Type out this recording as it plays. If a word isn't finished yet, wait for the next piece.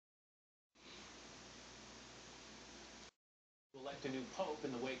elect a new pope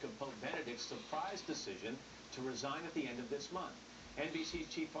in the wake of Pope Benedict's surprise decision to resign at the end of this month. NBC's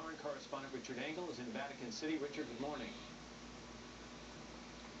chief foreign correspondent Richard Engel is in Vatican City. Richard, good morning.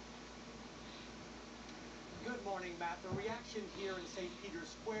 Good morning, Matt. The reaction here in St. Peter's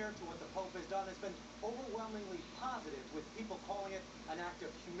Square to what the Pope has done has been overwhelmingly positive, with people calling it an act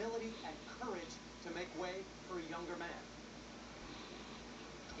of humility and courage to make way for a younger man.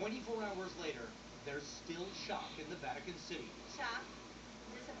 24 hours later, there's still shock in the Vatican City. Shocked,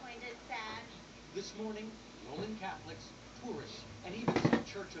 disappointed, sad. This morning, Roman Catholics, tourists, and even some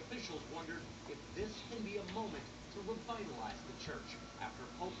church officials wondered if this can be a moment to revitalize the church after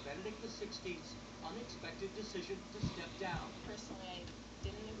Pope Benedict XVI's unexpected decision to step down. Personally, I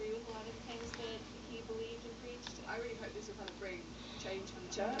didn't agree with a lot of the things that he believed and preached. I really hope this will kind of bring change for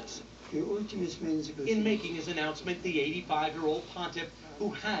the church. In making his announcement, the 85-year-old pontiff, who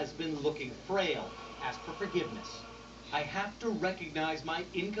has been looking frail, asked for forgiveness. I have to recognize my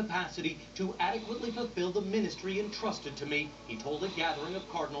incapacity to adequately fulfill the ministry entrusted to me, he told a gathering of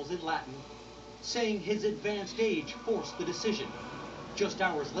cardinals in Latin, saying his advanced age forced the decision. Just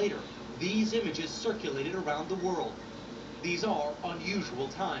hours later, these images circulated around the world. These are unusual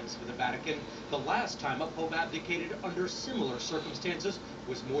times for the Vatican. The last time a pope abdicated under similar circumstances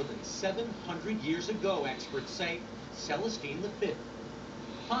was more than 700 years ago, experts say, Celestine V.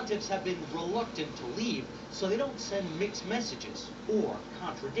 Pontiffs have been reluctant to leave so they don't send mixed messages or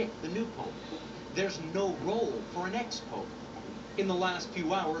contradict the new pope. There's no role for an ex-pope. In the last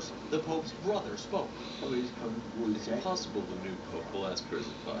few hours, the Pope's brother spoke. It's possible the new Pope will ask for his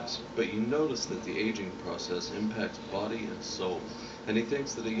advice, but you notice that the aging process impacts body and soul, and he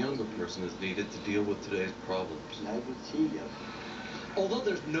thinks that a younger person is needed to deal with today's problems. Although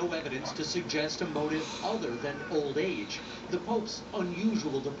there's no evidence to suggest a motive other than old age, the Pope's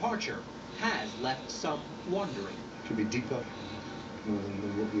unusual departure has left some wondering. Should be deeper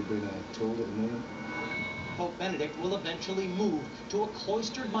than what we've been told at the moment. Pope Benedict will eventually move to a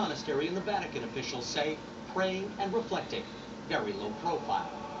cloistered monastery in the Vatican, officials say, praying and reflecting. Very low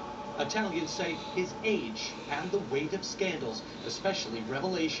profile. Italians say his age and the weight of scandals, especially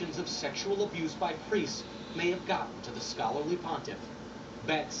revelations of sexual abuse by priests, may have gotten to the scholarly pontiff.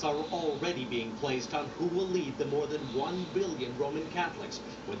 Bets are already being placed on who will lead the more than 1 billion Roman Catholics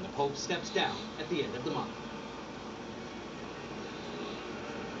when the Pope steps down at the end of the month.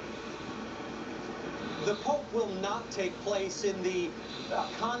 The Pope will not take place in the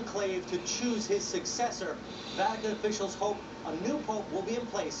conclave to choose his successor. Vatican officials hope a new Pope will be in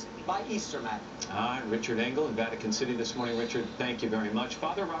place by Easter, Matt. Richard Engel in Vatican City this morning. Richard, thank you very much.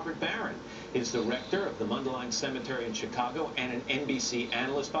 Father Robert Barron is the rector of the Mundelein Cemetery in Chicago and an NBC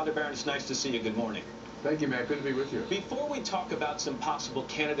analyst. Father Barron, it's nice to see you. Good morning. Thank you, Matt. Good to be with you. Before we talk about some possible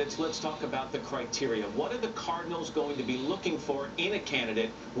candidates, let's talk about the criteria. What are the Cardinals going to be looking for in a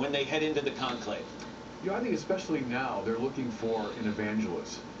candidate when they head into the conclave? You know, I think especially now they're looking for an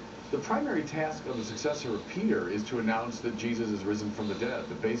evangelist. The primary task of the successor of Peter is to announce that Jesus is risen from the dead,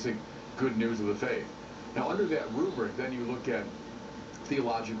 the basic good news of the faith. Now, under that rubric, then you look at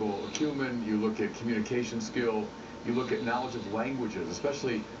theological acumen, you look at communication skill, you look at knowledge of languages,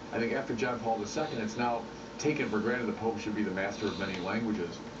 especially, I think, after John Paul II, it's now taken for granted the Pope should be the master of many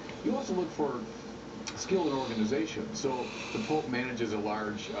languages. You also look for skill in organization. So the Pope manages a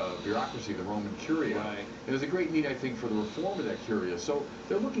large bureaucracy, the Roman Curia. Right. And there's a great need, I think, for the reform of that Curia. So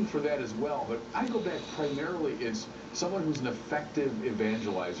they're looking for that as well. But I go back primarily, it's someone who's an effective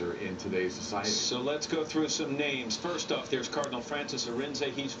evangelizer in today's society. So let's go through some names. First off, there's Cardinal Francis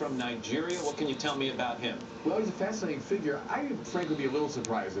Arinze. He's from Nigeria. What can you tell me about him? Well, he's a fascinating figure. I would frankly be a little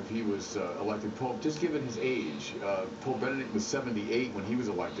surprised if he was elected Pope, just given his age. Pope Benedict was 78 when he was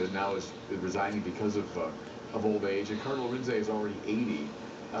elected, now is resigning because of old age, and Cardinal Arinze is already 80.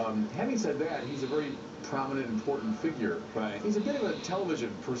 Having said that, he's a very prominent, important figure. Right. He's a bit of a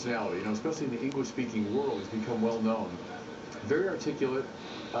television personality, you know, especially in the English-speaking world. He's become well known. Very articulate,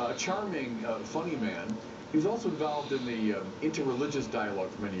 a charming, funny man. He was also involved in the interreligious dialogue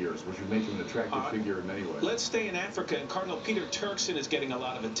for many years, which would make him an attractive figure in many ways. Let's stay in Africa, and Cardinal Peter Turkson is getting a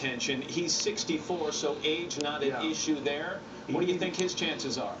lot of attention. He's 64, so age not an issue there. What do you think his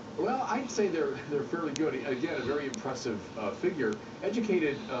chances are? Well, I'd say they're fairly good. Again, a very impressive figure.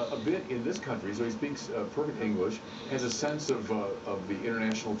 Educated a bit in this country, so he speaks perfect English, has a sense of the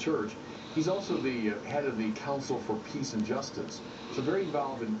international church. He's also the head of the Council for Peace and Justice, so very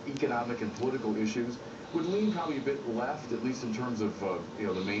involved in economic and political issues. Would lean probably a bit left, at least in terms of you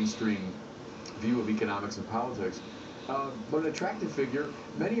know, the mainstream view of economics and politics. But an attractive figure.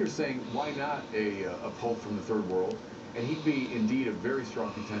 Many are saying, why not a pope from the third world? And he'd be indeed a very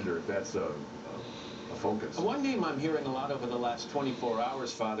strong contender if that's focus. One name I'm hearing a lot over the last 24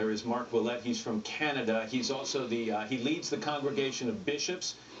 hours, Father, is Mark Willett. He's from Canada. He's also he leads the Congregation of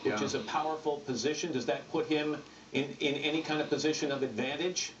Bishops, which is a powerful position. Does that put him in any kind of position of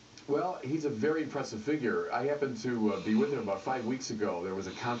advantage? Well, he's a very impressive figure. I happened to be with him about 5 weeks ago. There was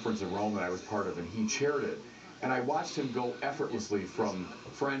a conference in Rome that I was part of, and he chaired it. And I watched him go effortlessly from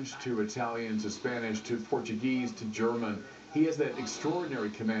French to Italian to Spanish to Portuguese to German. He has that extraordinary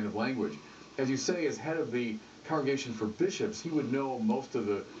command of language. As you say, as head of the Congregation for Bishops, he would know most of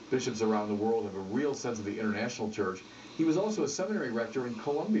the bishops around the world, have a real sense of the international church. He was also a seminary rector in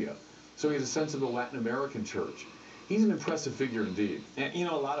Colombia, so he has a sense of the Latin American church. He's an impressive figure indeed. And, you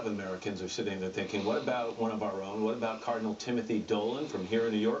know, a lot of Americans are sitting there thinking, what about one of our own? What about Cardinal Timothy Dolan from here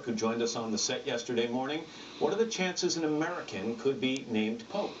in New York, who joined us on the set yesterday morning? What are the chances an American could be named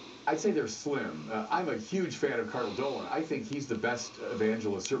Pope? I'd say they're slim. I'm a huge fan of Cardinal Dolan. I think he's the best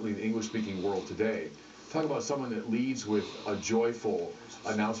evangelist, certainly in the English-speaking world today. Talk about someone that leads with a joyful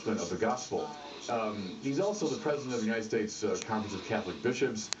announcement of the gospel. He's also the president of the United States Conference of Catholic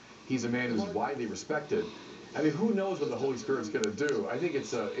Bishops. He's a man who's widely respected. I mean, who knows what the Holy Spirit's going to do? I think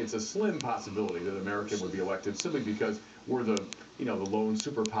it's a slim possibility that an American would be elected simply because we're the lone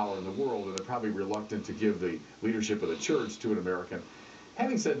superpower in the world, and they're probably reluctant to give the leadership of the church to an American.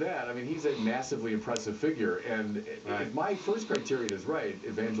 Having said that, I mean, he's a massively impressive figure, and if my first criterion is right,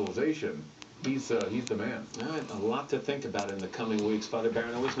 evangelization, he's the man. All right, a lot to think about in the coming weeks. Father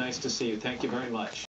Barron, always nice to see you. Thank you very much.